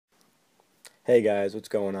Hey guys, what's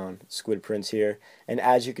going on? Squidprints here, and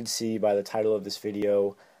as you can see by the title of this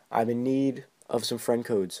video, I'm in need of some friend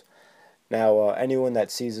codes. Now, anyone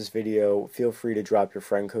that sees this video, feel free to drop your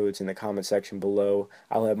friend codes in the comment section below.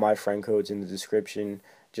 I'll have my friend codes in the description.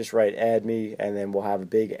 Just write add me, and then we'll have a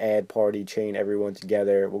big add party, chain everyone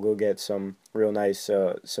together. We'll go get some real nice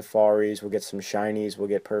safaris, we'll get some shinies, we'll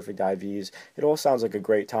get perfect IVs. It all sounds like a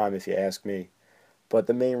great time if you ask me. But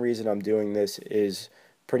the main reason I'm doing this is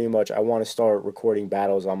pretty much I want to start recording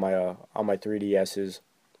battles on my 3DSs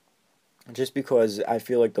just because I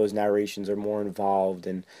feel like those narrations are more involved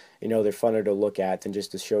and they're funner to look at than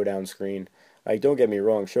just a showdown screen. Like don't get me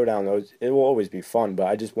wrong, showdown it will always be fun, but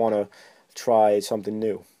I just want to try something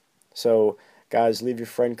new. So guys, leave your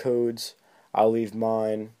friend codes. I'll leave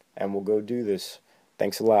mine and we'll go do this.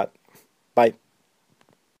 Thanks a lot. Bye.